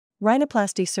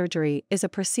Rhinoplasty surgery is a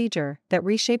procedure that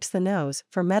reshapes the nose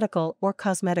for medical or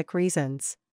cosmetic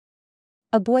reasons.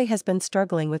 A boy has been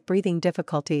struggling with breathing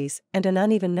difficulties and an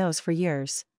uneven nose for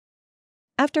years.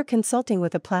 After consulting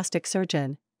with a plastic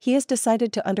surgeon, he has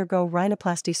decided to undergo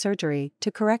rhinoplasty surgery to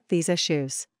correct these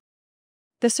issues.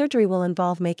 The surgery will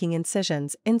involve making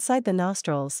incisions inside the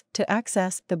nostrils to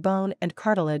access the bone and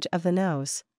cartilage of the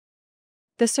nose.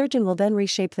 The surgeon will then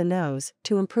reshape the nose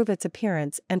to improve its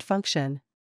appearance and function.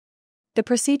 The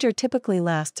procedure typically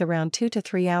lasts around 2 to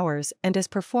 3 hours and is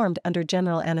performed under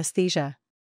general anesthesia.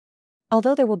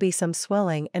 Although there will be some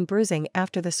swelling and bruising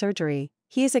after the surgery,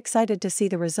 he is excited to see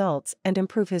the results and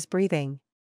improve his breathing.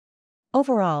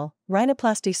 Overall,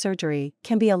 rhinoplasty surgery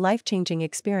can be a life-changing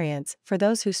experience for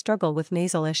those who struggle with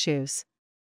nasal issues.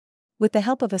 With the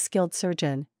help of a skilled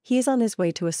surgeon, he is on his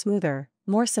way to a smoother,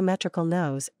 more symmetrical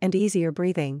nose and easier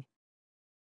breathing.